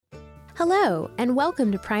Hello, and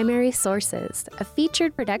welcome to Primary Sources, a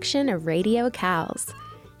featured production of Radio CALS.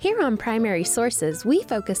 Here on Primary Sources, we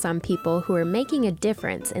focus on people who are making a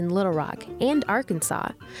difference in Little Rock and Arkansas.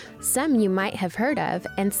 Some you might have heard of,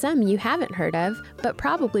 and some you haven't heard of, but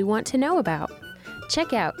probably want to know about.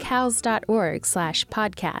 Check out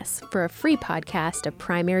cals.org/podcasts for a free podcast of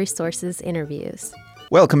Primary Sources interviews.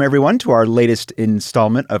 Welcome, everyone, to our latest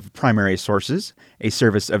installment of Primary Sources, a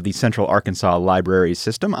service of the Central Arkansas Library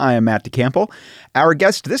System. I am Matt DeCample. Our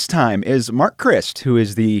guest this time is Mark Christ, who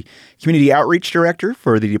is the Community Outreach Director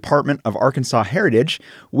for the Department of Arkansas Heritage,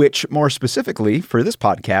 which more specifically for this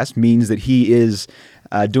podcast means that he is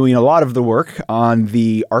doing a lot of the work on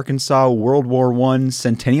the Arkansas World War I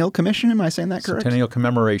Centennial Commission. Am I saying that correct? Centennial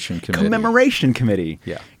Commemoration Committee. Commemoration Committee.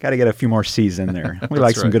 Yeah. Got to get a few more C's in there. We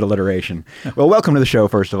like some right. good alliteration. Well, welcome to the show,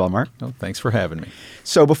 first of all, Mark. Oh, thanks for having me.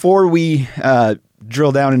 So before we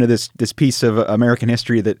drill down into this piece of American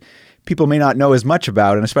history that people may not know as much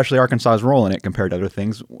about, and especially Arkansas's role in it compared to other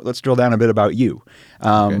things, let's drill down a bit about you.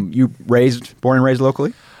 Okay. You born and raised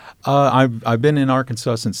locally? I've been in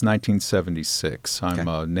Arkansas since 1976. I'm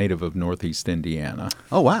a native of Northeast Indiana.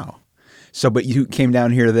 Oh, wow. So, but you came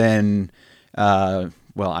down here then, well,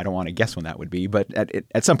 I don't want to guess when that would be, but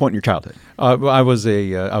at some point in your childhood. I was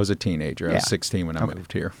a teenager. I was 16 when I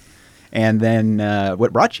moved here. And then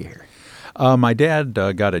what brought you here? My dad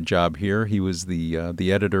got a job here. He was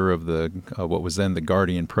the editor of the what was then the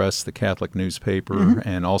Guardian Press, the Catholic newspaper,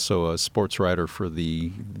 and also a sports writer for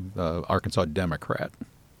the Arkansas Democrat.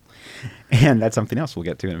 And that's something else we'll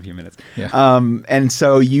get to in a few minutes. Yeah. And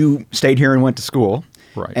so you stayed here and went to school.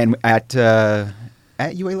 Right. And at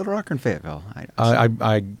UA Little Rock or in Fayetteville?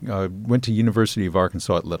 I went to University of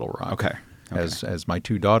Arkansas at Little Rock. Okay. As my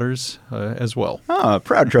two daughters as well. Oh,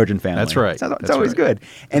 proud Trojan family. That's right. It's always good.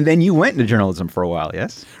 And then you went into journalism for a while,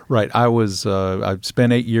 yes? Right. I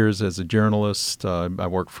spent 8 years as a journalist. I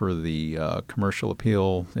worked for the Commercial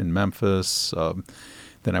Appeal in Memphis.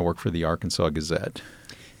 Then I worked for the Arkansas Gazette.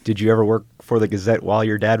 Did you ever work for the Gazette while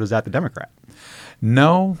your dad was at the Democrat?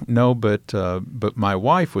 No, but my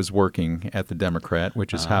wife was working at the Democrat,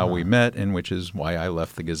 which is how we met, and which is why I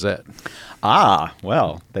left the Gazette. Ah,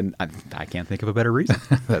 well, then I can't think of a better reason.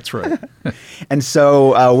 That's right. And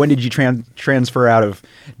so when did you transfer out of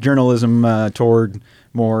journalism toward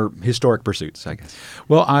more historic pursuits, I guess?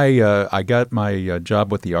 Well, I got my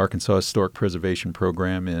job with the Arkansas Historic Preservation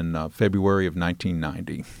Program in February of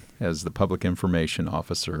 1990 as the public information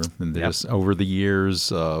officer. And just over the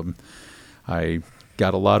years, I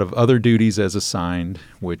got a lot of other duties as assigned,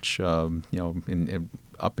 which up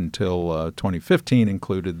until 2015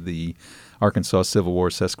 included the Arkansas Civil War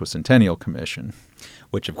Sesquicentennial Commission,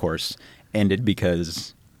 which of course ended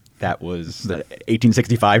because that was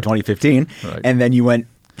 1865, 2015, right. And then you went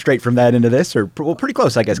straight from that into this, or pretty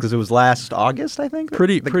close, I guess, because it was last August, I think.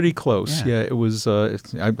 Pretty close. Yeah, it was. I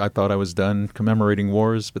thought I was done commemorating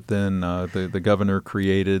wars, but then the governor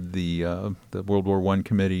created the World War I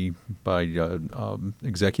committee by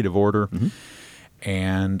executive order,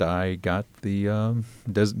 and I got I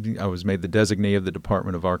was made the designee of the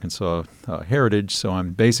Department of Arkansas Heritage. So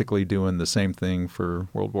I'm basically doing the same thing for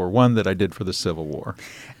World War I that I did for the Civil War.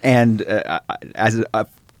 And as a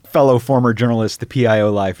fellow former journalist, the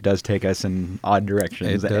PIO life does take us in odd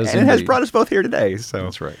directions. It does, and it has brought us both here today. So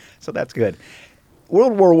that's right. So that's good.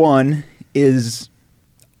 World War I is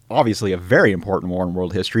obviously a very important war in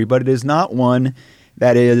world history, but it is not one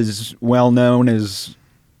that is well known as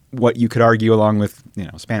what you could argue along with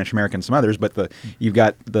Spanish American and some others. But you've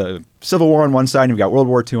got the Civil War on one side, and you've got World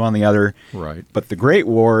War II on the other. Right. But the Great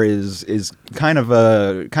War is kind of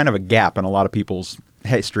a gap in a lot of people's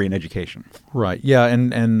history and education. Right. Yeah.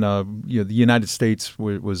 And the United States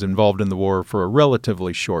was involved in the war for a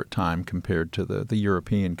relatively short time compared to the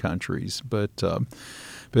European countries. But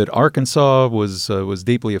Arkansas was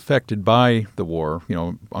deeply affected by the war.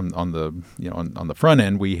 On the front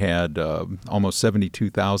end, we had almost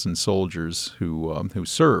 72,000 soldiers who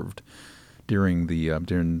served during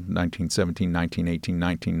 1917, 1918,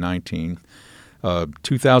 1919.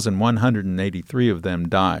 2,183 of them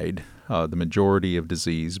died. The majority of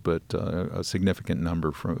disease, but a significant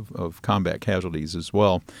number of combat casualties as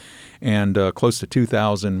well. And close to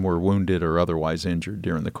 2,000 were wounded or otherwise injured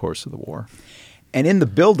during the course of the war. And in the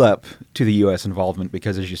buildup to the U.S. involvement,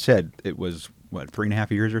 because as you said, it was,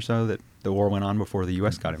 3.5 years or so that the war went on before the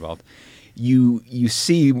U.S. got involved, you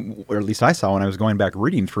see, or at least I saw when I was going back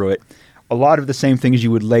reading through it, a lot of the same things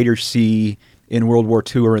you would later see in World War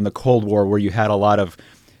II or in the Cold War, where you had a lot of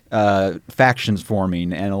factions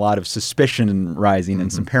forming and a lot of suspicion rising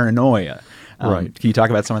and some paranoia. Right. Can you talk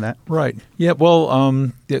about some of that? Right. Yeah.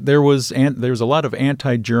 Well, there was a lot of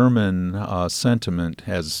anti-German sentiment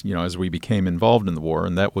as we became involved in the war,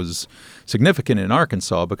 and that was significant in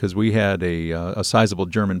Arkansas because we had a sizable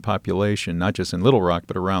German population, not just in Little Rock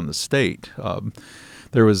but around the state.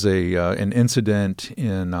 There was an incident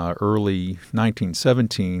in early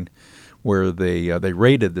 1917 where they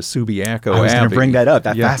raided the Subiaco Abbey. I was going to bring that up.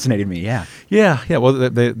 That fascinated me. Yeah. Yeah. Well,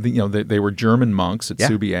 they were German monks at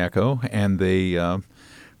Subiaco, and they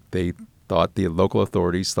thought, the local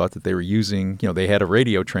authorities thought that they were using, they had a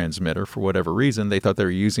radio transmitter for whatever reason. They thought they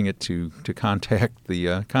were using it to contact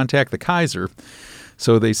the Kaiser.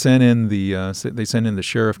 So they sent in the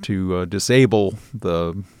sheriff to disable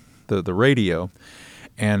the radio.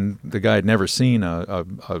 And the guy had never seen a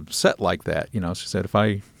set like that, So he said, if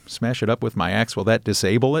I smash it up with my axe, will that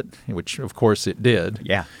disable it? Which, of course, it did.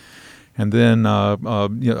 Yeah. And then a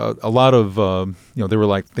lot of there were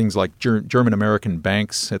like things like German American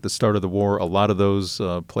banks at the start of the war. A lot of those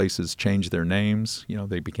places changed their names.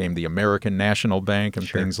 They became the American National Bank and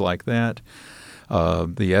things like that.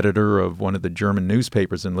 The editor of one of the German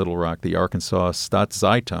newspapers in Little Rock, the Arkansas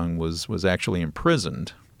Stadtzeitung, was actually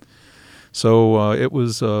imprisoned. So it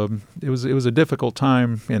was a difficult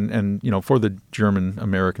time, and for the German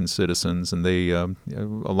American citizens, and they a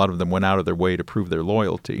lot of them went out of their way to prove their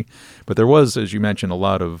loyalty. But there was, as you mentioned, a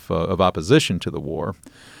lot of opposition to the war.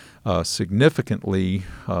 Significantly,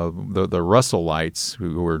 the Russellites,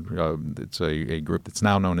 who were it's a group that's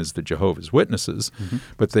now known as the Jehovah's Witnesses,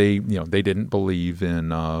 but they didn't believe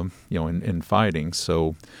in in fighting.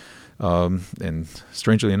 So. And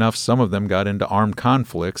strangely enough, some of them got into armed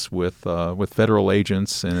conflicts with federal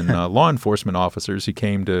agents and law enforcement officers who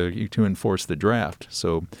came to enforce the draft.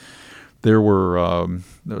 So there were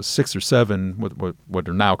 6 or 7 what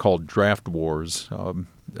are now called draft wars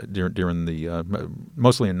during the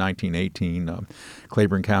mostly in 1918.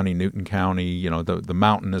 Claiborne County, Newton County, the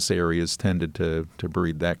mountainous areas tended to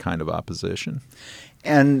breed that kind of opposition.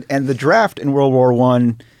 And the draft in World War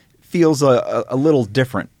I feels a little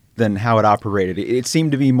different than how it operated. It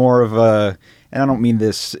seemed to be more of a, and I don't mean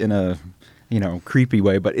this in a creepy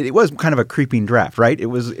way, but it was kind of a creeping draft, right? It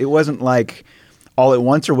wasn't like all at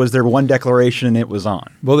once, or was there one declaration and it was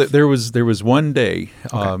on? Well, there was one day,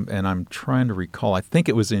 and I'm trying to recall. I think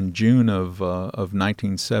it was in June of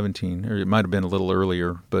 1917, or it might have been a little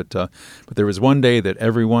earlier. But there was one day that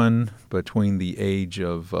everyone between the age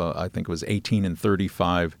of I think it was 18 and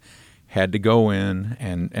 35 had to go in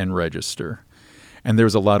and register. And there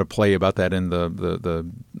was a lot of play about that in the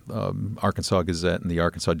Arkansas Gazette and the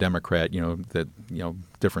Arkansas Democrat, that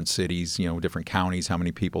different cities, different counties, how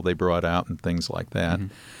many people they brought out and things like that.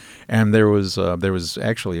 Mm-hmm. And there was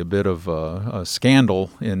actually a bit of a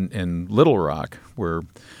scandal in Little Rock where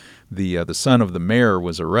the son of the mayor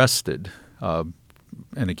was arrested and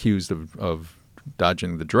accused of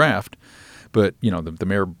dodging the draft, but the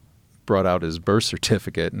mayor brought out his birth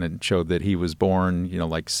certificate, and it showed that he was born,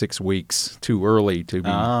 like 6 weeks too early to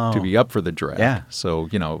be up for the draft. Yeah. So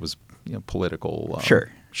it was political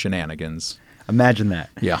shenanigans. Imagine that.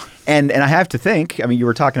 Yeah. And I have to think. I mean, you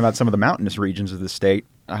were talking about some of the mountainous regions of the state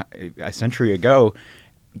a century ago.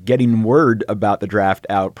 Getting word about the draft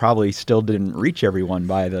out probably still didn't reach everyone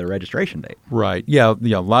by the registration date. Right. Yeah.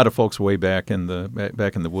 A lot of folks way back in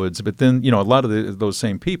the woods, but then a lot of those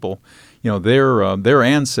same people. Their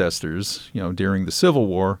ancestors, during the Civil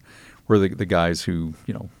War, were the guys who,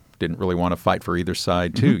 didn't really want to fight for either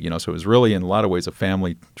side too. Mm-hmm. So it was really, in a lot of ways, a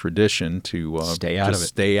family tradition to stay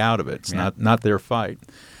out of it. It's not their fight.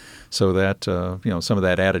 So that some of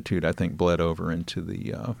that attitude, I think, bled over into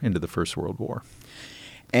the First World War.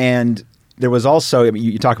 And there was also,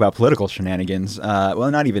 you talk about political shenanigans.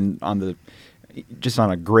 Well, not even just on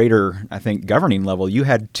a greater, I think, governing level. You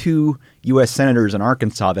had 2 U.S. senators in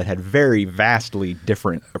Arkansas that had very vastly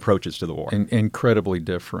different approaches to the war. Incredibly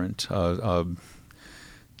different.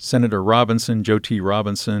 Senator Robinson, Joe T.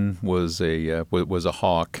 Robinson, was a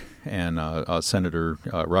hawk, and Senator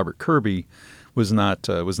Robert Kirby was not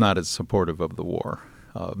as supportive of the war.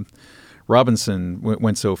 Robinson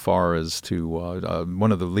went so far as to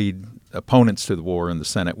one of the lead opponents to the war in the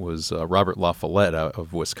Senate was Robert La Follette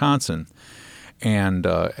of Wisconsin. And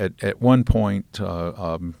at one point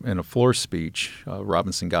in a floor speech,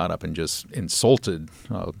 Robinson got up and just insulted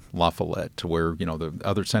La Follette to where, the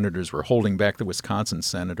other senators were holding back the Wisconsin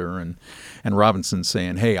senator, and Robinson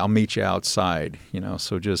saying, "Hey, I'll meet you outside."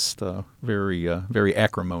 So just very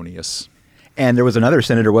acrimonious. And there was another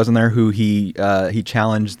senator, wasn't there, who he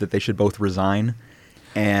challenged that they should both resign,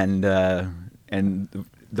 and the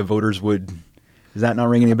voters would Does that not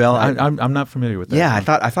ring any bell? I'm not familiar with that. Yeah,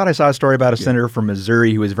 I thought I saw a story about a senator from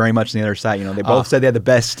Missouri who was very much on the other side. They both said they had the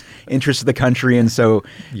best interests of the country, and so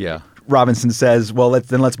Robinson says, well,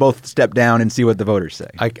 let's both step down and see what the voters say.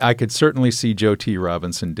 I could certainly see Joe T.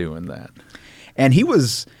 Robinson doing that. And he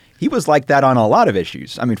was like that on a lot of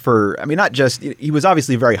issues. Not just he was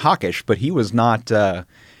obviously very hawkish, but he was not a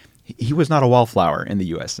wallflower in the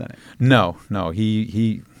U.S. Senate. No,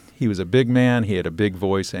 he was a big man. He had a big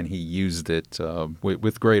voice, and he used it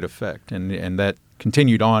with great effect, and that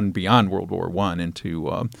continued on beyond World War I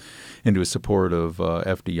into his support of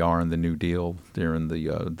FDR and the New Deal during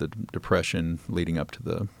the Depression leading up to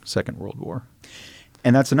the Second World War.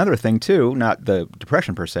 And that's another thing too, not the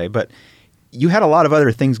Depression per se, but you had a lot of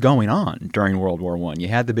other things going on during World War I. You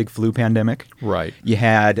had the big flu pandemic. Right. You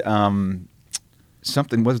had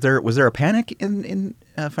something. Was there a panic in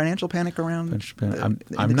financial panic around?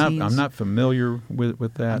 I'm not familiar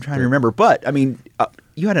with that. I'm trying to remember, but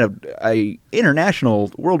you had a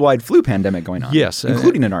international, worldwide flu pandemic going on. Yes,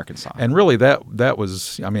 including in Arkansas. And really, that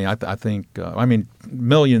was. I think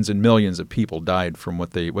millions and millions of people died from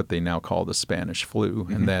what they now call the Spanish flu,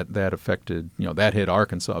 and that affected that hit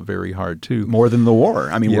Arkansas very hard too. More than the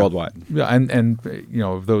war. Worldwide. Yeah, and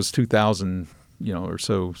of those 2,000 or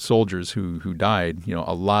so soldiers who died,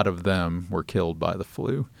 a lot of them were killed by the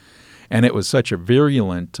flu. And it was such a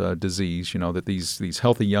virulent disease, that these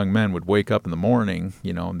healthy young men would wake up in the morning,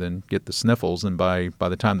 and then get the sniffles, and by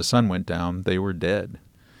the time the sun went down, they were dead.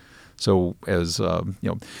 So as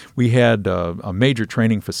we had a major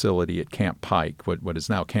training facility at Camp Pike, what is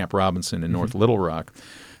now Camp Robinson in North Little Rock.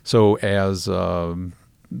 So as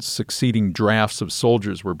succeeding drafts of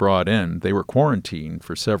soldiers were brought in, they were quarantined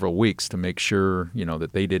for several weeks to make sure,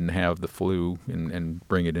 that they didn't have the flu and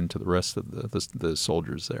bring it into the rest of the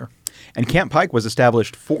soldiers there. And Camp Pike was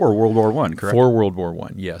established for World War I, correct? For World War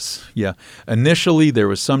I, yes. Yeah. Initially, there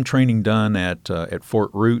was some training done at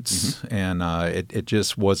Fort Roots, and it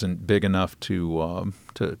just wasn't big enough to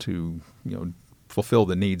fulfill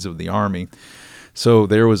the needs of the Army. So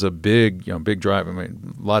there was a big drive.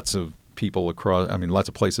 Lots of people across, lots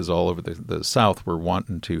of places all over the South were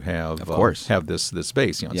wanting to have this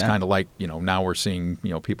base. It's kind of like, now we're seeing,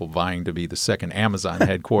 people vying to be the second Amazon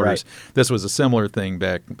headquarters. Right. This was a similar thing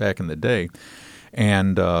back in the day.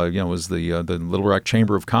 And, it was the Little Rock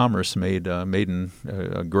Chamber of Commerce made a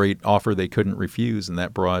great offer they couldn't refuse, and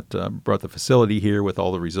that brought the facility here with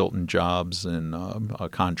all the resultant jobs and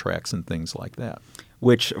contracts and things like that.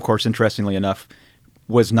 Which, of course, interestingly enough,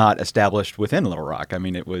 was not established within Little Rock.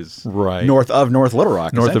 It was right. north of North Little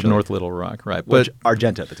Rock. North of North Little Rock, right. Which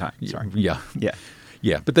Argenta at the time. Sorry.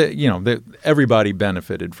 Yeah. But everybody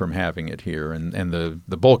benefited from having it here, and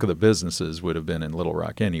the bulk of the businesses would have been in Little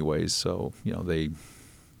Rock anyways. So they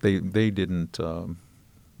didn't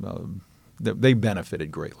they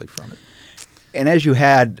benefited greatly from it. And as you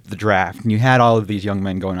had the draft and you had all of these young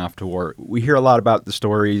men going off to war, we hear a lot about the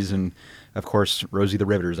stories and, of course, Rosie the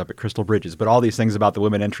Riveters up at Crystal Bridges, but all these things about the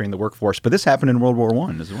women entering the workforce. But this happened in World War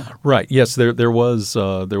I as well. Right. Yes, there was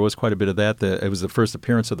quite a bit of that. It was the first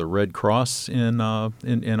appearance of the Red Cross in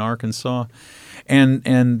Arkansas. And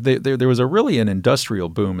there was really an industrial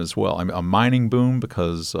boom as well. A mining boom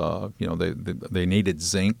because they needed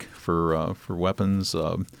zinc for weapons.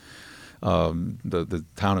 The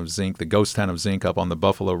town of Zinc, the ghost town of Zinc up on the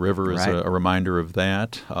Buffalo River is a reminder of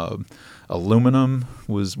that. Aluminum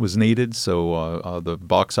was needed, so the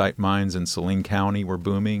bauxite mines in Saline County were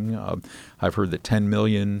booming. I've heard that 10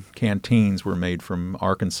 million canteens were made from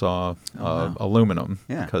Arkansas aluminum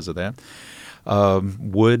because of that.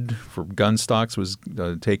 Wood for gun stocks was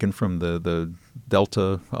taken from the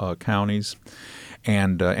Delta counties.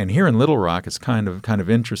 And here in Little Rock, it's kind of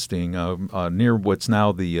interesting. Near what's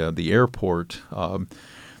now the airport,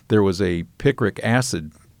 there was a picric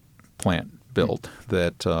acid plant built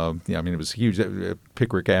that it was huge.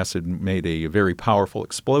 Picric acid made a very powerful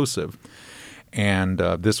explosive, and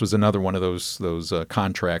this was another one of those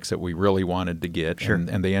contracts that we really wanted to get, sure.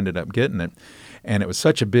 and they ended up getting it. And it was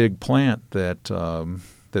such a big plant that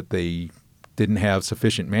they didn't have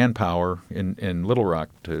sufficient manpower in Little Rock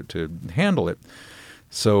to handle it.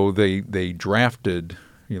 So they drafted,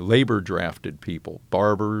 labor drafted people,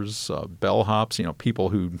 barbers, bellhops, people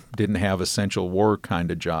who didn't have essential war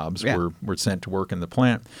kind of jobs were sent to work in the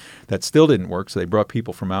plant. That still didn't work, so they brought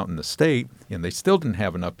people from out in the state, and they still didn't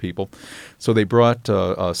have enough people. So they brought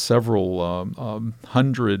several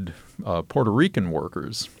hundred Puerto Rican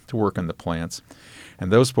workers to work in the plants.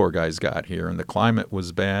 And those poor guys got here, and the climate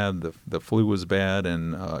was bad, the flu was bad,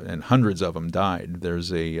 and hundreds of them died.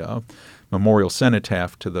 There's a memorial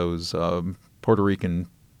cenotaph to those Puerto Rican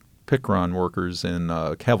Picron workers in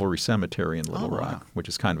Cavalry Cemetery in Little Rock, which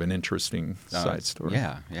is kind of an interesting side story.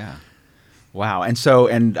 Yeah. Wow, and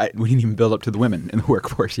we didn't even build up to the women in the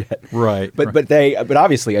workforce yet, right? But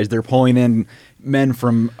obviously, as they're pulling in men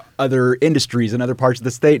from other industries and other parts of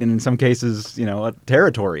the state, and in some cases,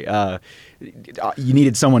 territory, you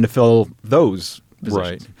needed someone to fill those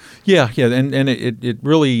positions. Right. Yeah, and it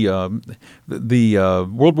really the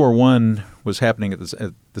World War I was happening at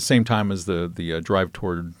the same time as the drive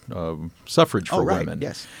toward suffrage for women.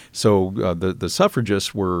 Yes. So the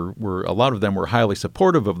suffragists were a lot of them were highly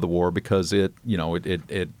supportive of the war because it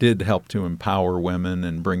did help to empower women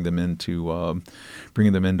and bring them into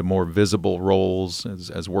more visible roles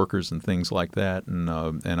as workers and things like that.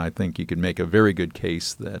 And I think you could make a very good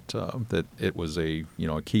case that it was a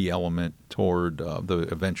key element toward the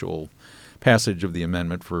eventual passage of the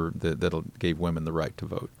amendment that gave women the right to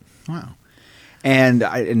vote. Wow. And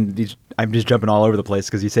I'm just jumping all over the place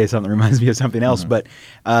because you say something that reminds me of something else. Mm-hmm.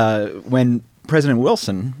 But when President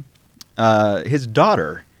Wilson, his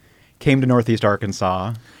daughter, came to Northeast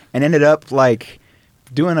Arkansas and ended up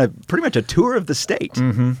doing pretty much a tour of the state.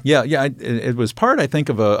 Mm-hmm. Yeah. It was part, I think,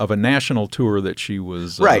 of a national tour that she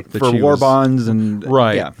was for war bonds and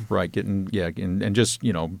and just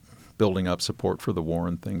building up support for the war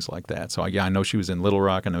and things like that. So I know she was in Little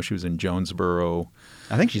Rock. I know she was in Jonesboro.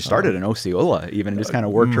 I think she started in Osceola even and just kind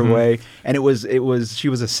of worked her way. And she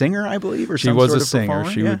was a singer, I believe, or some sort of singer.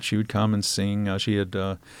 performer? She would come and sing. She had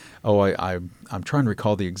I'm trying to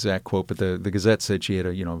recall the exact quote, but the Gazette said she had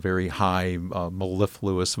a very high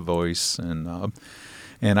mellifluous voice, and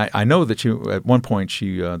I know that at one point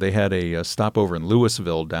they had a stopover in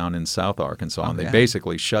Louisville down in South Arkansas, and they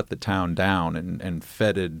basically shut the town down and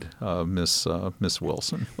feted Miss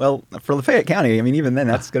Wilson. Well, for Lafayette County, I mean, even then,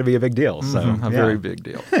 that's going to be a big deal. So a very big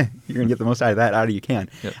deal. You're going to get the most out of that you can.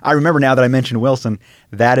 Yep. I remember now that I mentioned Wilson,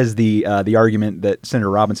 that is the argument that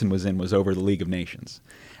Senator Robinson was over the League of Nations.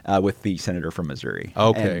 With the senator from Missouri.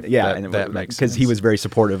 Okay. And that makes sense. Because he was very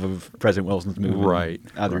supportive of President Wilson's move right.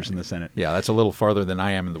 and others in the Senate. Yeah, that's a little farther than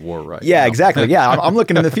I am in the war right Yeah, now. Exactly. Yeah, I'm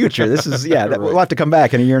looking in the future. This is, right. We'll have to come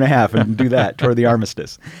back in a year and a half and do that toward the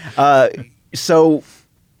armistice. So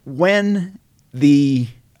when the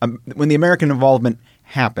American involvement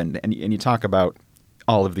happened, and you talk about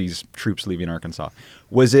all of these troops leaving Arkansas,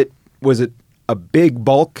 was it a big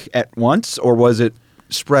bulk at once, or was it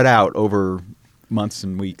spread out over months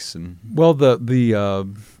and weeks? And well,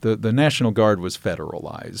 the National Guard was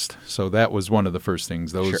federalized, so that was one of the first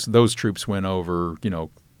things. Those troops went over,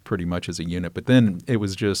 pretty much as a unit. But then it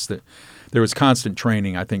was just that there was constant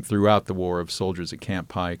training, I think, throughout the war of soldiers at Camp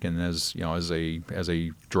Pike, and as a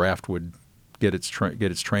draft would get its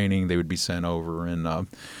training, they would be sent over and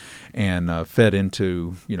fed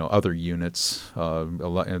into other units. A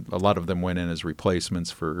lot of them went in as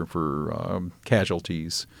replacements for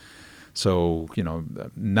casualties. So,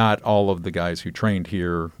 not all of the guys who trained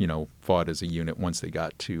here, fought as a unit once they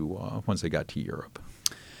got to Europe.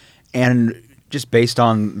 And just based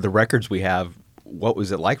on the records we have, what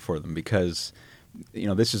was it like for them? Because,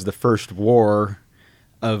 this is the first war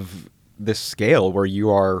of this scale where you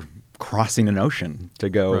are crossing an ocean to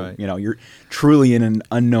go, right. You're truly in an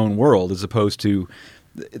unknown world, as opposed to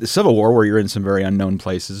the Civil War, where you're in some very unknown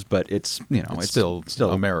places, but it's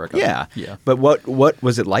still America. Yeah. But what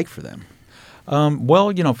was it like for them?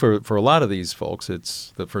 Well, for a lot of these folks,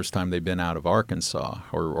 it's the first time they've been out of Arkansas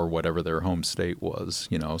or whatever their home state was.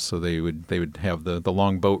 So they would have the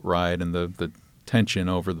long boat ride and the tension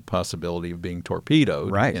over the possibility of being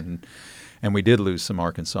torpedoed. Right. And we did lose some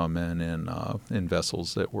Arkansas men in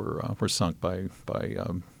vessels that were sunk by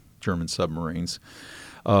German submarines.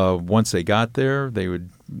 Once they got there, they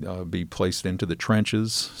would be placed into the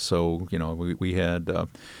trenches. So, we had, in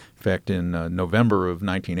fact, in November of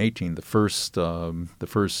 1918, the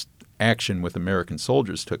first action with American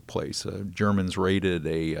soldiers took place. Germans raided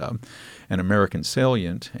an American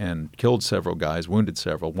salient and killed several guys, wounded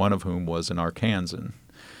several, one of whom was an Arkansan.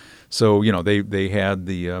 So they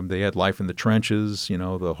had life in the trenches.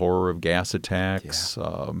 The horror of gas attacks,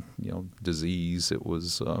 disease. It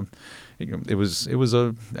was all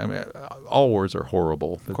wars are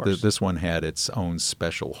horrible. This one had its own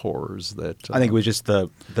special horrors. I think it was just the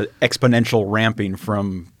exponential ramping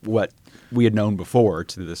from what we had known before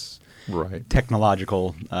to this. Right.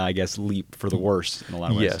 Technological, leap for the worse in a lot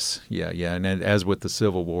of ways. Yes, yeah. And as with the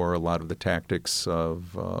Civil War, a lot of the tactics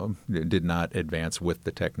did not advance with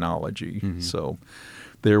the technology. Mm-hmm. So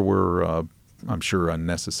there were, I'm sure,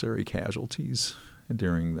 unnecessary casualties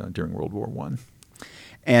during World War I.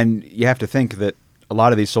 And you have to think that a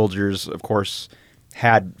lot of these soldiers, of course,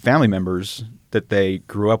 had family members that they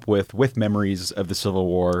grew up with memories of the Civil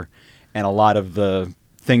War, and a lot of the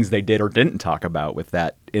things they did or didn't talk about with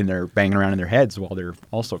that in their banging around in their heads while they're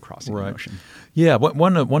also crossing the ocean. Yeah,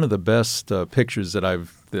 one of the best pictures that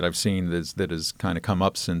I've seen that has kind of come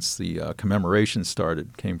up since the commemoration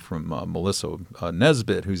started came from Melissa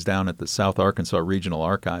Nesbitt, who's down at the South Arkansas Regional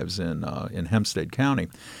Archives in Hempstead County.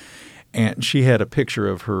 And she had a picture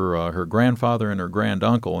of her grandfather and her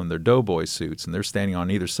granduncle in their doughboy suits, and they're standing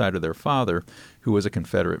on either side of their father, who was a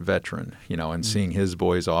Confederate veteran, and seeing his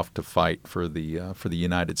boys off to fight for the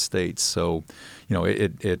United States. So,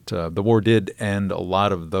 the war did end a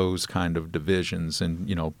lot of those kind of divisions,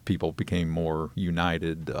 and people became more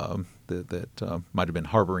united that might have been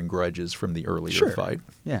harboring grudges from the earlier fight.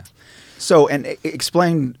 Yeah. So, and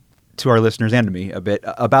explain to our listeners and to me a bit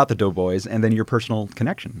about the Doughboys and then your personal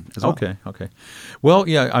connection as well. Okay. Well,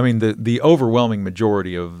 yeah, I mean the overwhelming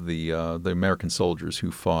majority of the American soldiers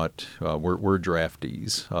who fought were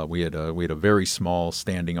draftees. We had a very small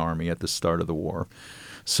standing army at the start of the war.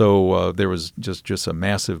 So there was just a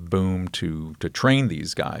massive boom to train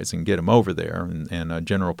these guys and get them over there. And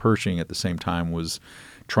General Pershing at the same time was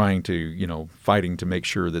trying to, fighting to make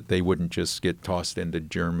sure that they wouldn't just get tossed into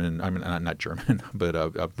not German,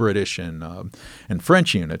 but British and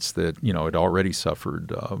French units that, had already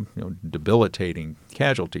suffered, debilitating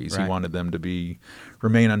casualties. Right. He wanted them to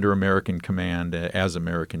remain under American command as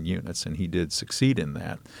American units, and he did succeed in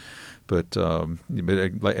that. But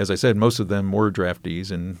as I said, most of them were draftees,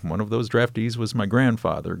 and one of those draftees was my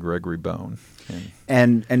grandfather, Gregory Bone.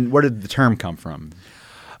 And where did the term come from?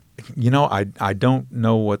 I don't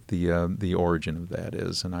know what the origin of that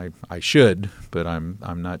is, and I should, but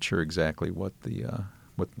I'm not sure exactly what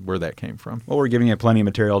where that came from. Well, we're giving you plenty of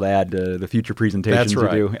material to add to the future presentations you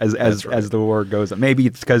do as the war goes on. Maybe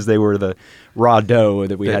it's because they were the raw dough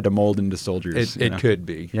that we had to mold into soldiers. It could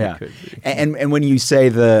be. Yeah. It could be. And when you say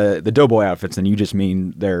the doughboy outfits, then you just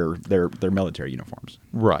mean their military uniforms.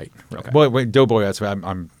 Right. Okay. Well, doughboy outfits,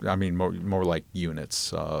 I mean more like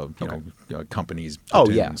units, companies,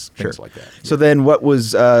 platoons, things like that. So then what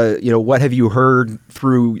was what have you heard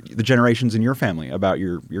through the generations in your family about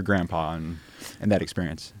your grandpa and that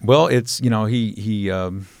experience? Well, it's he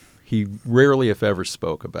rarely, if ever,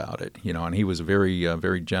 spoke about it. And he was a very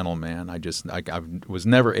very gentle man. I was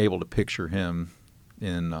never able to picture him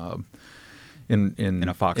in a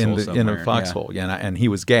foxhole somewhere. In a foxhole. Yeah, and he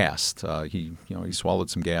was gassed. He swallowed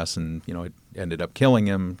some gas, and it ended up killing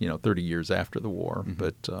him. 30 years after the war.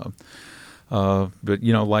 Mm-hmm. But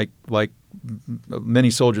like many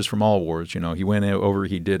soldiers from all wars, he went over,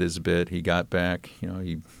 he did his bit, he got back.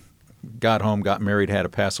 He got home, got married, had a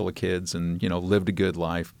passel of kids, and lived a good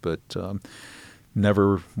life, but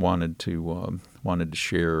never wanted to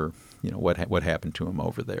share what happened to him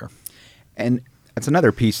over there. And that's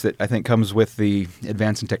another piece that I think comes with the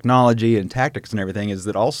advance in technology and tactics and everything, is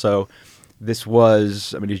that also this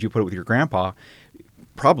was, as you put it with your grandpa,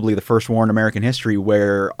 probably the first war in American history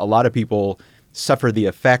where a lot of people suffered the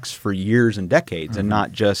effects for years and decades, and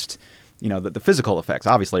not just the physical effects.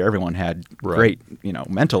 Obviously, everyone had great,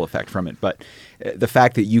 mental effect from it. But the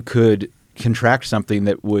fact that you could contract something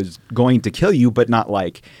that was going to kill you, but not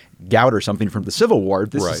like gout or something from the Civil War.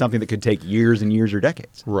 This is something that could take years and years or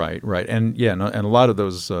decades. Right. And and a lot of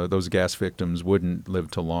those gas victims wouldn't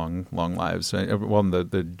live to long lives. Well,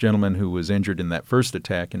 the gentleman who was injured in that first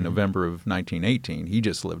attack in November of 1918, he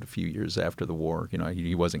just lived a few years after the war.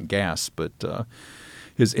 He wasn't gassed, but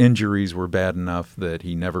his injuries were bad enough that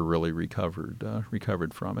he never really recovered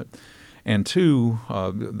from it. And two,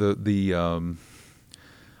 a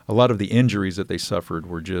lot of the injuries that they suffered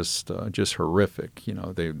were just horrific.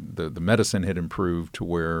 The medicine had improved to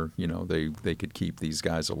where they could keep these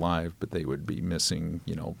guys alive, but they would be missing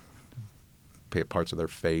parts of their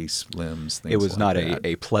face, limbs, things like that. It was not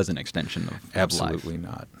a pleasant extension of Absolutely life.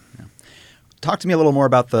 Not. Yeah. Talk to me a little more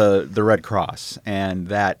about the Red Cross and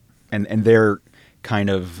that and their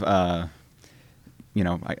kind of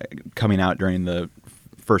coming out during the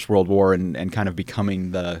First World War and kind of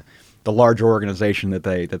becoming the larger organization that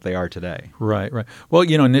they are today. Right. Well,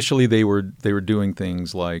 initially they were doing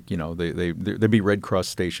things like there'd be Red Cross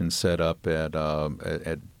stations set up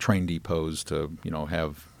at train depots to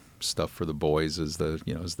have stuff for the boys as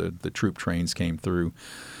the troop trains came through.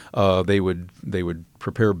 They would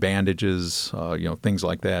prepare bandages, things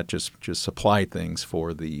like that. Just supply things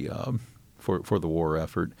for the war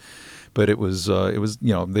effort. But it was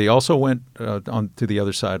they also went on to the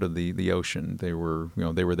other side of the ocean. They were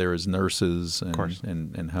there as nurses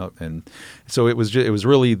and help, and so it was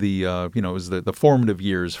really the it was the formative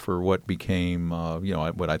years for what became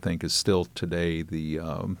what I think is still today the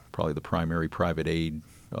probably the primary private aid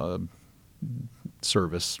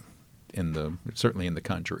service certainly in the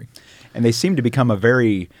country. And they seemed to become a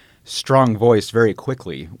very strong voice very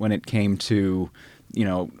quickly when it came to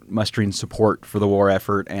mustering support for the war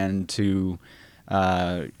effort and to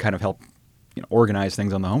kind of help organize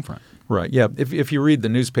things on the home front. Right. Yeah. If you read the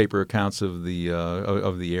newspaper accounts of the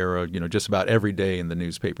era, just about every day in the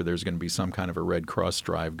newspaper, there's going to be some kind of a Red Cross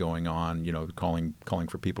drive going on. Calling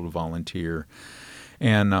for people to volunteer,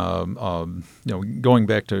 and going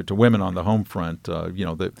back to women on the home front,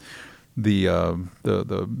 the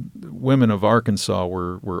women of Arkansas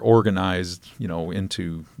were organized,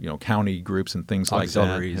 into county groups and things like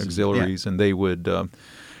that, auxiliaries, and they would,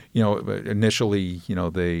 initially,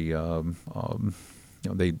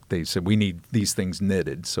 they said we need these things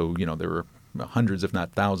knitted. So there were hundreds, if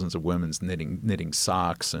not thousands, of women knitting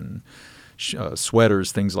socks and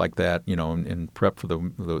sweaters, things like that, in prep for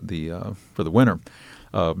the winter.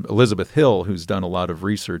 Elizabeth Hill, who's done a lot of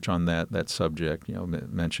research on that subject,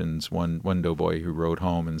 mentions one doughboy who wrote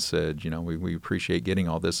home and said, we appreciate getting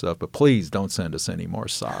all this stuff, but please don't send us any more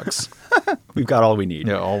socks. We've got all we need.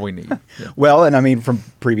 Yeah, all we need. Yeah. Well, and I mean, from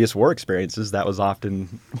previous war experiences, that was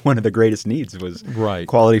often one of the greatest needs was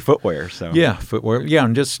quality footwear. So yeah, footwear. Yeah,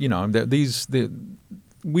 and just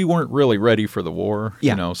we weren't really ready for the war,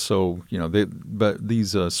 so, but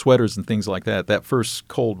these sweaters and things like that first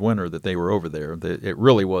cold winter that they were over there, it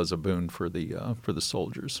really was a boon for the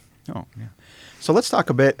soldiers. Oh, yeah. So let's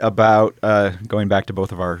talk a bit about, going back to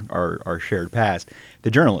both of our shared past,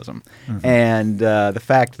 the journalism and the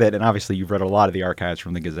fact that, and obviously you've read a lot of the archives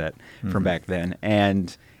from the Gazette from back then,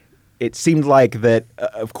 and it seemed like that,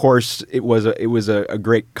 of course, it was a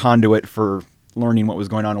great conduit for learning what was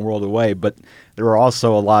going on in the world away, but there were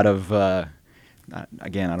also a lot of,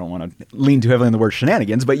 again, I don't want to lean too heavily on the word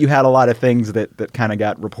shenanigans, but you had a lot of things that kind of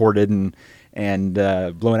got reported and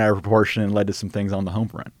blown out of proportion and led to some things on the home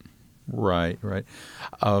front. Right.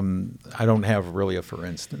 I don't have really a for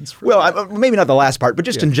instance. Maybe not the last part, but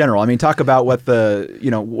just in general. I mean, talk about what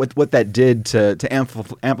what that did to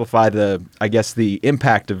amplify the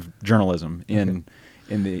impact of journalism in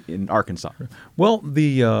Arkansas. Well,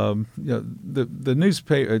 the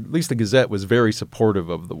newspaper, at least the Gazette, was very supportive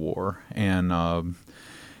of the war, and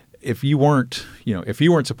if you weren't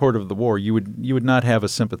supportive of the war, you would not have a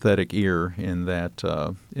sympathetic ear in that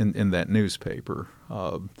in that newspaper.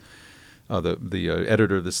 The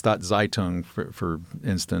editor of the Stadtzeitung, for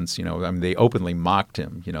instance, they openly mocked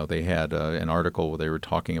him. They had an article where they were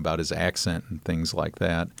talking about his accent and things like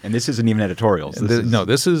that. And this isn't even editorials.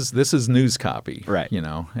 This is news copy, right?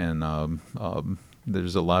 And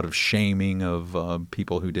there's a lot of shaming of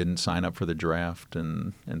people who didn't sign up for the draft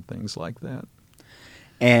and things like that.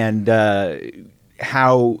 And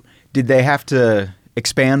how did they have to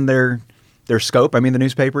expand their scope? I mean, the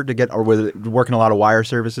newspaper or was it working a lot of wire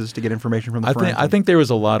services to get information from the front? I think there was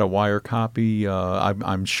a lot of wire copy.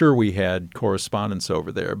 I'm sure we had correspondence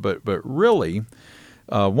over there, but really,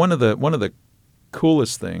 one of the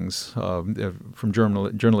coolest things from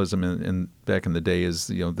journalism in back in the day is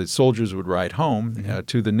the soldiers would write home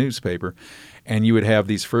to the newspaper, and you would have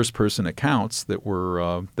these first-person accounts that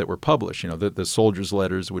were published. The soldiers'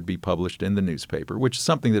 letters would be published in the newspaper, which is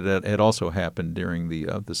something that had also happened during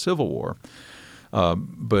the Civil War.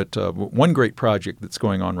 But one great project that's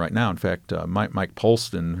going on right now, in fact, Mike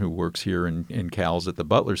Polston, who works here in CALS at the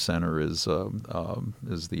Butler Center, is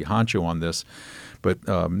the honcho on this. But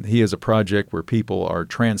he has a project where people are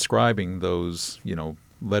transcribing those,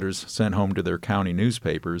 letters sent home to their county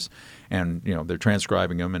newspapers, and they're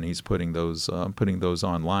transcribing them, and he's putting those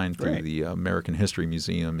online through the American History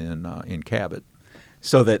Museum in Cabot.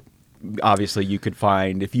 So that obviously you could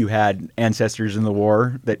find, if you had ancestors in the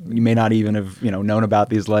war, that you may not even have known about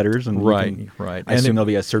these letters, and right. I assume there'll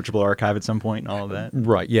be a searchable archive at some point and all of that.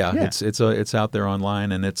 Right. Yeah. It's out there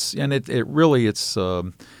online, and it's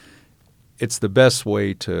the best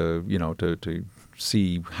way to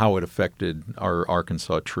see how it affected our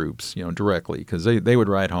Arkansas troops, directly, because they would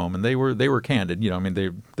write home and they were candid.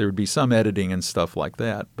 There would be some editing and stuff like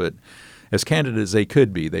that, but as candid as they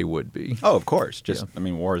could be, they would be. Oh, of course.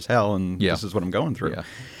 War is hell, and this is what I'm going through. Yeah.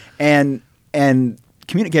 And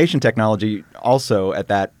communication technology also at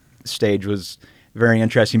that stage was very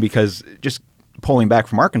interesting, because just pulling back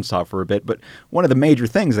from Arkansas for a bit, but one of the major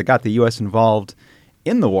things that got the U.S. involved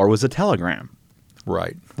in the war was a telegram.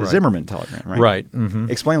 Right. The Zimmerman telegram, right? Right.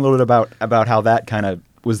 Mm-hmm. Explain a little bit about how that kind of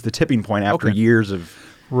was the tipping point after Okay. years of.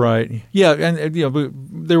 Right. Yeah, and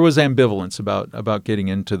there was ambivalence about getting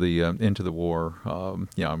into the war.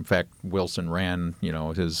 In fact, Wilson ran.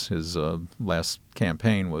 His last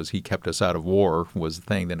campaign was he kept us out of war was the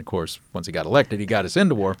thing. Then, of course, once he got elected, he got us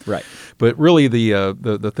into war. Right. But really,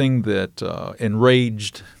 the thing that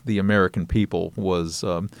enraged the American people was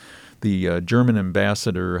the German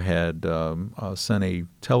ambassador had sent a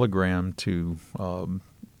telegram to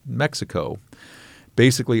Mexico,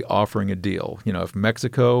 basically offering a deal. If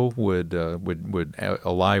Mexico would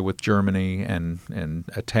ally with Germany and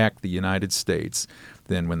attack the United States,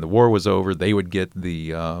 then when the war was over, they would get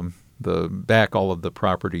the back all of the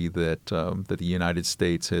property that the United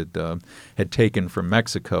States had taken from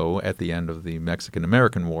Mexico at the end of the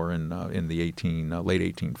Mexican-American War in the late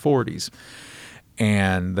 1840s.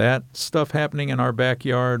 And that stuff happening in our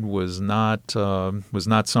backyard was not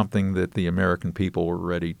something that the American people were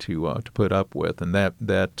ready to put up with, and that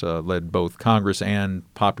led both Congress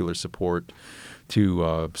and popular support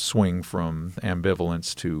to swing from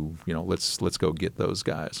ambivalence to let's go get those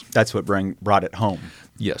guys. That's what brought it home.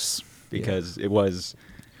 Yes, because it was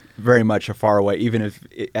very much a far away. Even if,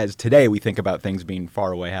 as today, we think about things being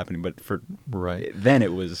far away happening, but then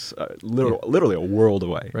it was literally a world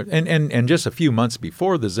away. Right. And just a few months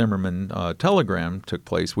before the Zimmerman telegram took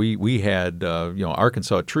place, we had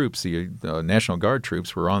Arkansas troops, the National Guard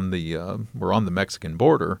troops, were on the Mexican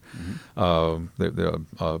border.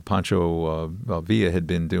 Pancho Villa had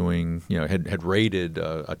been doing had raided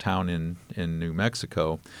a town in New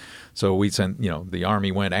Mexico. So we sent, the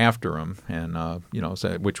Army went after him, and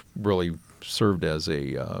which really served as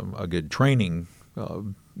a good training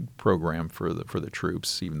program for the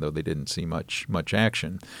troops, even though they didn't see much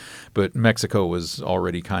action. But Mexico was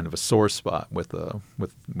already kind of a sore spot with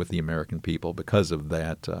the American people because of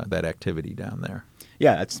that activity down there.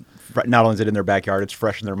 Yeah, it's not only is it in their backyard, it's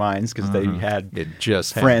fresh in their minds because they had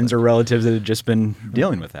friends or relatives that had just been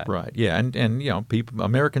dealing with that. Right. Yeah, and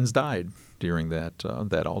Americans died during that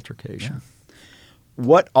altercation. Yeah.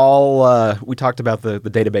 What all we talked about the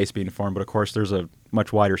database being formed, but of course there's a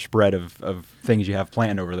much wider spread of things you have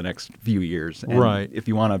planned over the next few years. And right. If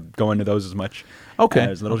you want to go into those as much,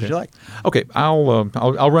 as little as you like. Okay, I'll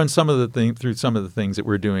run through some of the things that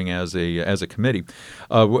we're doing as a committee.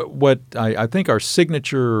 What I think our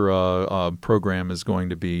signature program is going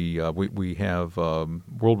to be, we have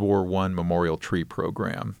World War I Memorial Tree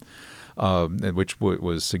Program. Which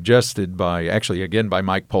was suggested by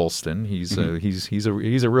Mike Polston. He's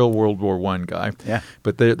a real World War I guy. Yeah.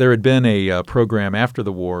 But there had been a program after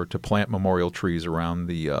the war to plant memorial trees around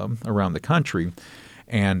the country,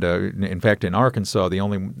 and in fact in Arkansas the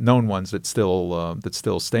only known ones that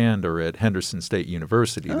still stand are at Henderson State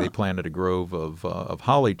University. Oh. They planted a grove of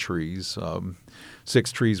holly trees.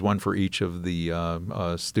 6 trees, one for each of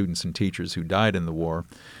the students and teachers who died in the war,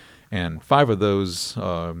 and 5 of those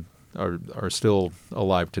are still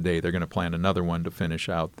alive today. They're going to plant another one to finish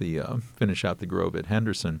out the grove at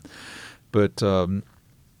Henderson. But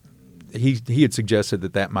he had suggested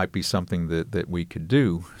that might be something that we could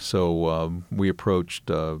do. So we approached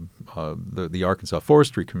the Arkansas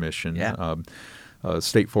Forestry Commission. Yeah.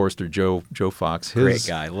 State Forester Joe Fox. Great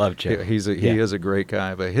guy, love Joe. He is a great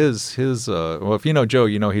guy, but his well, if you know Joe,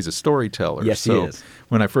 he's a storyteller. Yes, so he is.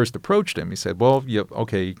 When I first approached him, he said, "Well,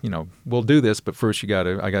 okay, we'll do this, but first I got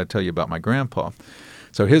to tell you about my grandpa."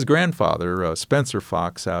 So his grandfather, Spencer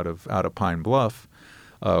Fox, out of Pine Bluff,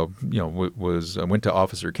 went to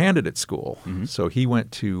officer candidate school. Mm-hmm. So he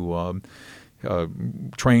went to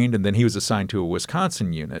trained, and then he was assigned to a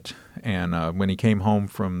Wisconsin unit. And when he came home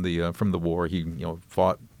from the war, he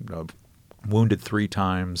fought, wounded 3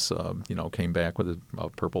 times. Came back with a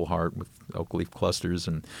Purple Heart with oak leaf clusters,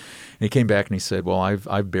 and he came back and he said, "Well,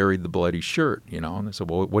 I've buried the bloody shirt." And I said,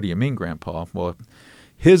 "Well, what do you mean, Grandpa?" Well,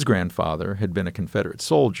 his grandfather had been a Confederate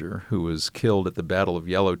soldier who was killed at the Battle of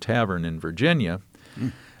Yellow Tavern in Virginia.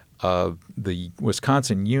 Mm. The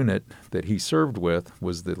Wisconsin unit that he served with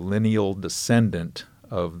was the lineal descendant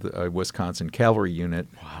of the Wisconsin cavalry unit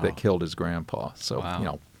that killed his grandpa. So,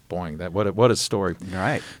 boing, what a story! All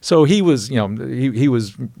right. So he was, he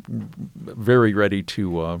was very ready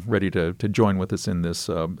to join with us in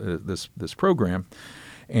this program,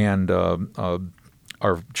 and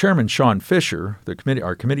our chairman Sean Fisher,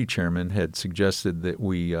 our committee chairman, had suggested that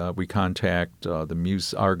we contact the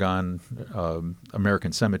Meuse Argonne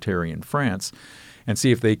American Cemetery in France and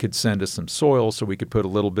see if they could send us some soil so we could put a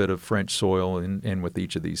little bit of French soil in with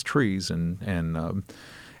each of these trees and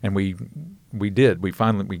and we did.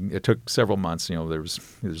 It took several months.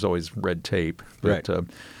 There's always red tape, but Right.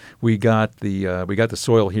 we got the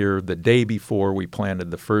soil here the day before we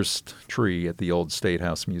planted the first tree at the old State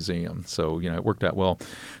House Museum. So it worked out well.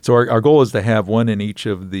 So our goal is to have one in each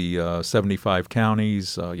of the 75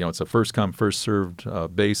 counties. It's a first come first served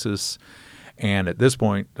basis, and at this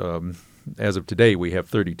point. As of today, we have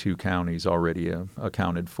 32 counties already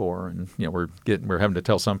accounted for, and we're having to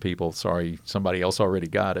tell some people, sorry, somebody else already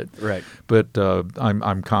got it. Right. But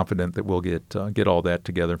I'm confident that we'll get all that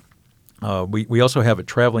together. We also have a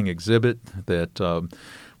traveling exhibit that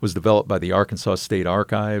was developed by the Arkansas State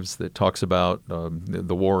Archives that talks about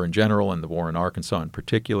the war in general and the war in Arkansas in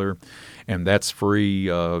particular, and that's free.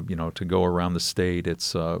 To go around the state.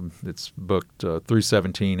 It's booked through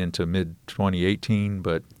 17 into mid 2018.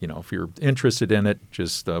 But if you're interested in it,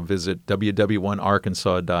 just visit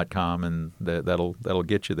www1arkansas.com, and that'll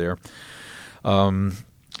get you there. Our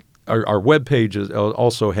webpage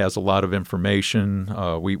also has a lot of information.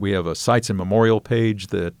 We have a sites and memorial page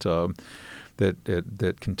that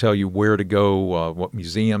can tell you where to go, what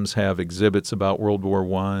museums have exhibits about World War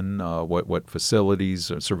I, what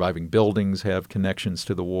facilities, surviving buildings have connections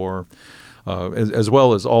to the war, as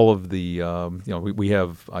well as all of the, we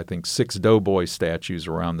have, I think, 6 doughboy statues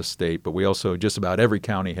around the state, but we also, just about every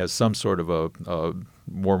county has some sort of a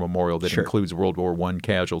war memorial that Sure. includes World War I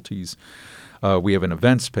casualties. We have an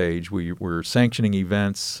events page. We're sanctioning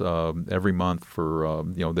events every month for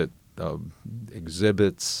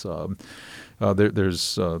exhibits.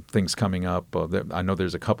 There's things coming up. I know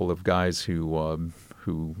there's a couple of guys who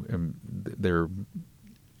they're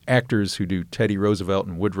actors who do Teddy Roosevelt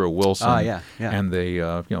and Woodrow Wilson. Yeah. And they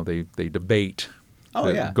debate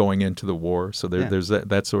Yeah. going into the war. So there's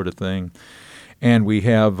that sort of thing. And we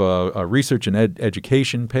have a research and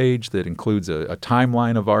education page that includes a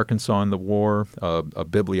timeline of Arkansas in the war, a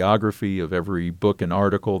bibliography of every book and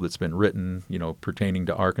article that's been written, pertaining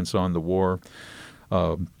to Arkansas in the war.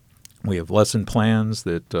 We have lesson plans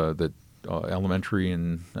that elementary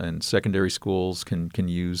and secondary schools can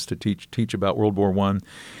use to teach about World War I,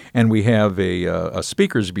 and we have a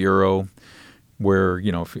speakers bureau where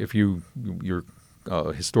if your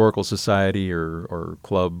historical society or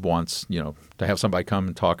club wants to have somebody come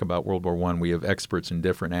and talk about World War I, we have experts in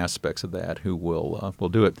different aspects of that who will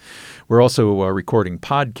do it. We're also recording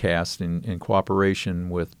podcasts in cooperation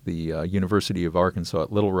with the University of Arkansas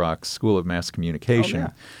at Little Rock School of Mass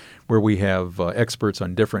Communication, where we have experts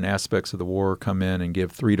on different aspects of the war come in and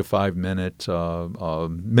give 3 to 5 minute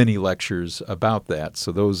mini lectures about that.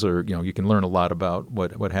 So those are you can learn a lot about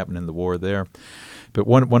what happened in the war there. But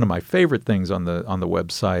one of my favorite things on the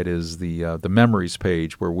website is the memories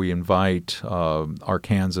page, where we invite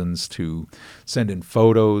Arkansans to send in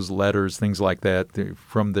photos, letters, things like that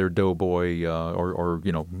from their doughboy or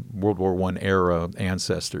World War I era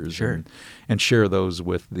ancestors, Sure. and share those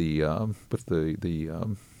with the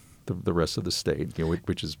rest of the state,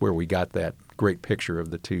 which is where we got that great picture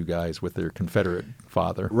of the 2 guys with their Confederate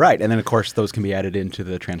father. Right, and then of course those can be added into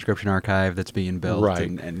the transcription archive that's being built, Right.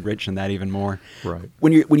 and enrich that even more. Right.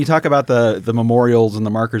 When you talk about the memorials and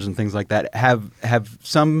the markers and things like that, have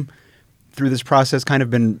some through this process kind of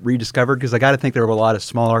been rediscovered? Because I got to think there were a lot of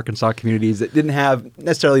small Arkansas communities that didn't have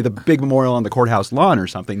necessarily the big memorial on the courthouse lawn or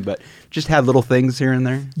something, but just had little things here and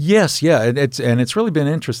there. Yes, yeah, it's really been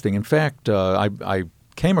interesting. In fact, I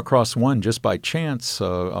came across one just by chance.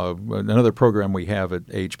 Another program we have at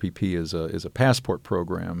AHPP is a passport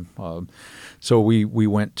program. So we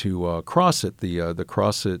went to Crossett, the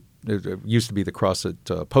Crossett. It used to be the Crossett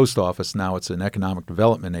Post Office. Now it's an economic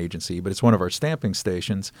development agency, but it's one of our stamping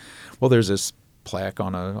stations. Well, there's this plaque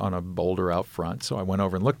on a boulder out front. So I went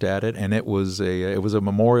over and looked at it, and it was a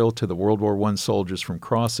memorial to the World War I soldiers from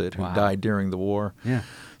Crossett who died during the war. Yeah.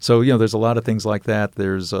 So there's a lot of things like that.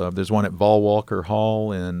 There's one at Vol Walker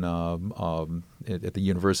Hall at the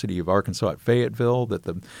University of Arkansas at Fayetteville. That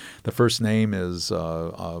the first name is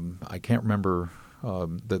I can't remember.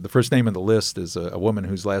 The first name in the list is a woman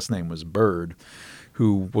whose last name was Bird,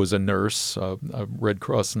 who was a nurse, a Red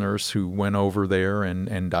Cross nurse who went over there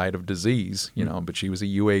and died of disease. But she was a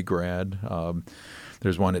UA grad.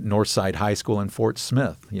 There's one at Northside High School in Fort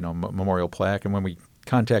Smith. Memorial plaque. And when we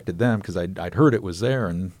contacted them, because I'd heard it was there,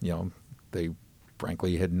 and they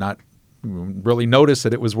frankly had not really noticed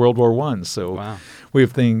that it was World War I. So wow. We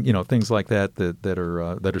have things like that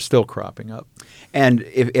are still cropping up. And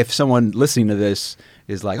if someone listening to this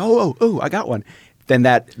is like, oh, I got one, then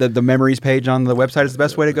the memories page on the website is the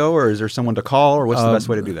best way to go, or is there someone to call, or what's the best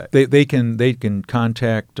way to do that? They can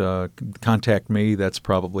contact me. That's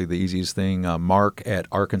probably the easiest thing. Mark at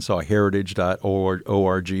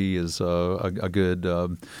arkansasheritage.org is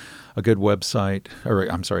a good website, or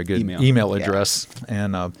I'm sorry, a good email address. Yeah.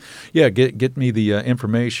 And get me the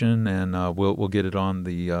information, and we'll get it on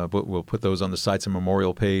the we'll put those on the Sites and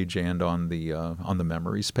Memorial page and on the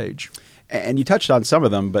memories page. And you touched on some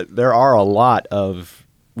of them, but there are a lot of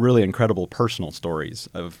really incredible personal stories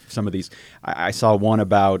of some of these. I saw one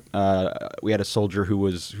about we had a soldier who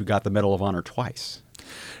got the Medal of Honor twice.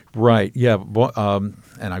 Right. Yeah. And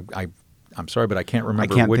I'm sorry, but I can't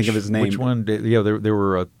remember. I can't think of his name. Which one? Yeah, there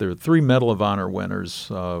were 3 Medal of Honor winners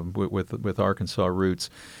with Arkansas roots,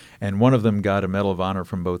 and one of them got a Medal of Honor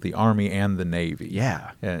from both the Army and the Navy.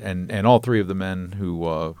 Yeah. And all 3 of the men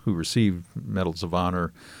who received Medals of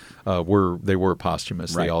Honor were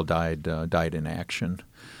posthumous. Right. They all died in action.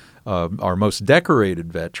 Our most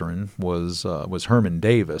decorated veteran was Herman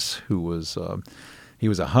Davis, who was he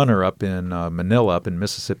was a hunter up in Manila, up in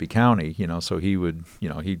Mississippi County. So he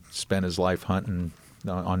spent his life hunting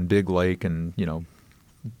on Big Lake, and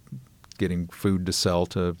getting food to sell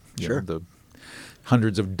to the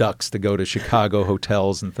hundreds of ducks to go to Chicago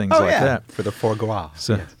hotels and things that for the foie gras.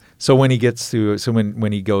 So when he gets to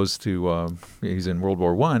when he goes to he's in World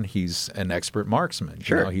War I, he's an expert marksman.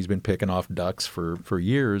 Sure. He's been picking off ducks for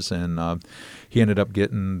years, and he ended up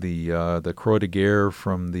getting the Croix de Guerre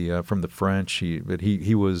from the French.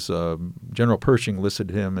 He was General Pershing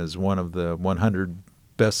listed him as one of the 100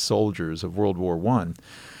 best soldiers of World War I.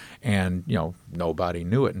 And, nobody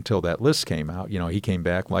knew it until that list came out. He came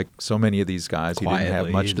back like so many of these guys. Quietly, he didn't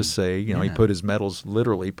have much to say. He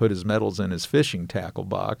literally put his medals in his fishing tackle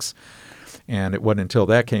box. And it wasn't until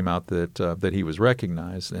that came out that he was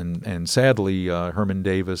recognized. And sadly, Herman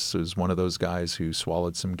Davis was one of those guys who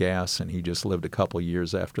swallowed some gas, and he just lived a couple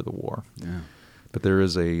years after the war. Yeah. But there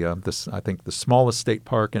is I think the smallest state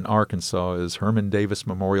park in Arkansas is Herman Davis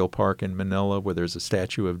Memorial Park in Manila, where there's a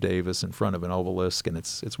statue of Davis in front of an obelisk, and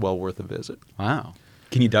it's well worth a visit. Wow.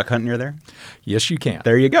 Can you duck hunt near there? Yes, you can.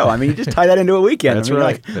 There you go. I mean, you just tie that into a weekend. That's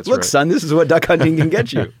right. Look, son, this is what duck hunting can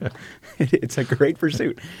get you. It's a great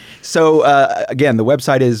pursuit. So, again, the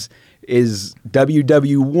website is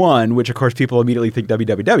WW1, which, of course, people immediately think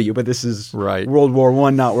WWW, but this is World War I,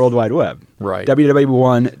 not World Wide Web. Right.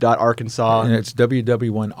 WW1.Arkansas. And it's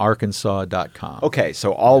WW1Arkansas.com. Okay,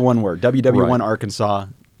 so all one word,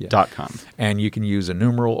 WW1Arkansas.com. And you can use a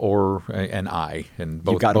numeral or an I, and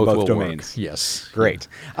both will domains. Work. Yes. Great.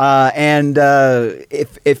 And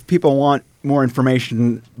if people want more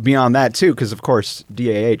information beyond that, too, because, of course,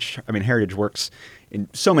 Heritage works in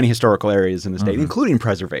so many historical areas in the state, including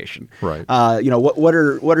preservation. Right. What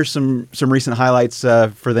are some recent highlights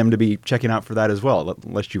for them to be checking out for that as well?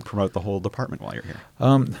 Lest you promote the whole department while you're here.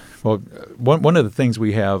 Well, one of the things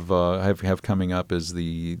we have coming up is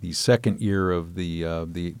the second year of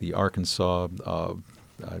the Arkansas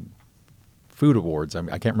Food Awards.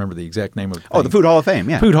 I can't remember the exact name of it. Oh, the Food Hall of Fame,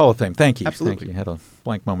 yeah. Food Hall of Fame, thank you. Absolutely. Thank you. I had a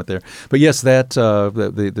blank moment there. But yes, that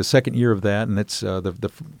the second year of that, and it's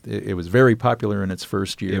it was very popular in its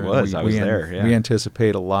first year. It was. I was there, yeah. We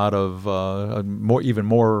anticipate a lot of even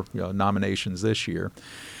more nominations this year.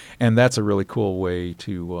 And that's a really cool way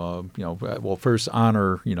to, first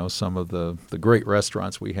honor, some of the great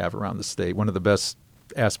restaurants we have around the state. One of the best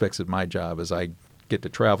aspects of my job is I get to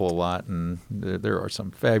travel a lot, and there are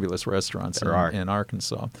some fabulous restaurants in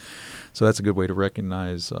Arkansas. So that's a good way to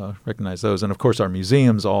recognize those. And of course, our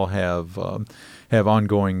museums all have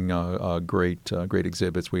ongoing great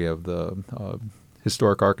exhibits. We have the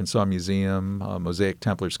Historic Arkansas Museum, Mosaic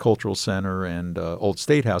Templars Cultural Center, and Old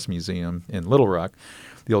State House Museum in Little Rock.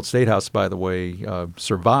 The Old State House, by the way,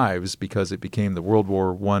 survives because it became the World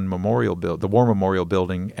War I memorial the War Memorial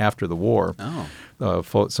Building after the war. Oh.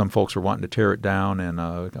 Some folks were wanting to tear it down, and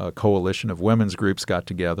a coalition of women's groups got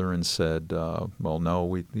together and said, "Well, no,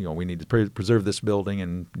 we need to preserve this building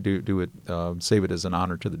and do it, save it as an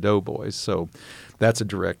honor to the Doughboys." So that's a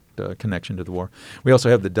direct connection to the war. We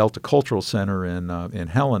also have the Delta Cultural Center in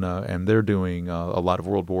Helena, and they're doing a lot of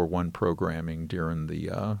World War I programming during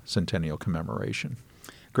the centennial commemoration.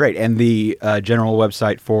 Great. And the general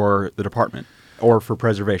website for the department or for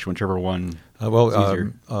preservation, whichever one is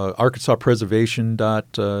easier.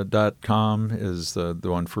 ArkansasPreservation.com is the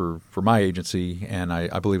one for my agency, and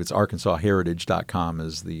I believe it's ArkansasHeritage.com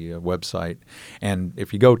is the website. And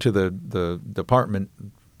if you go to the department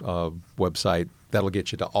website, that'll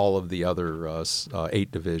get you to all of the other 8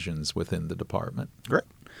 divisions within the department. Great.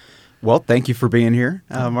 Well, thank you for being here,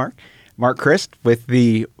 Mark. Mark Christ with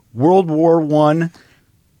the World War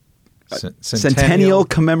I Centennial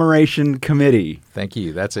Commemoration Committee. Thank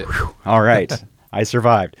you. That's it. All right. I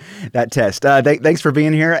survived that test. Thanks for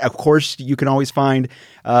being here. Of course, you can always find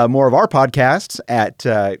more of our podcasts at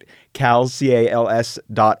cals.org,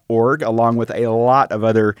 along with a lot of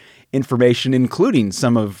other information, including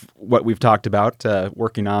some of what we've talked about,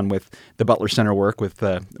 working on with the Butler Center work with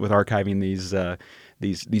archiving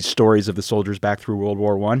these stories of the soldiers back through World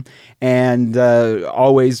War I. And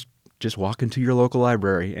always just walk into your local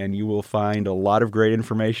library and you will find a lot of great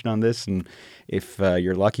information on this. And if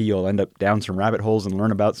you're lucky, you'll end up down some rabbit holes and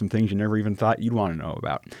learn about some things you never even thought you'd want to know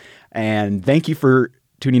about. And thank you for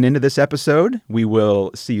tuning into this episode. We will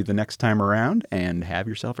see you the next time around, and have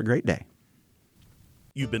yourself a great day.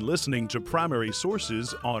 You've been listening to Primary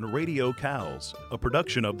Sources on Radio CALS, a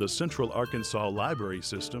production of the Central Arkansas Library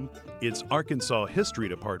System, its Arkansas History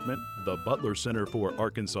Department, the Butler Center for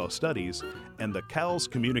Arkansas Studies, and the CALS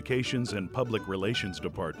Communications and Public Relations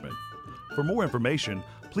Department. For more information,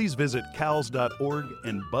 please visit cals.org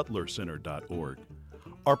and butlercenter.org.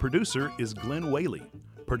 Our producer is Glenn Whaley.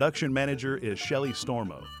 Production manager is Shelley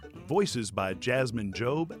Stormo. Voices by Jasmine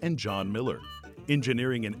Job and John Miller.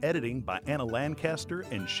 Engineering and editing by Anna Lancaster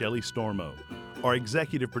and Shelley Stormo. Our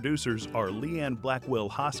executive producers are Leanne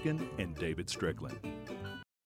Blackwell-Hoskin and David Strickland.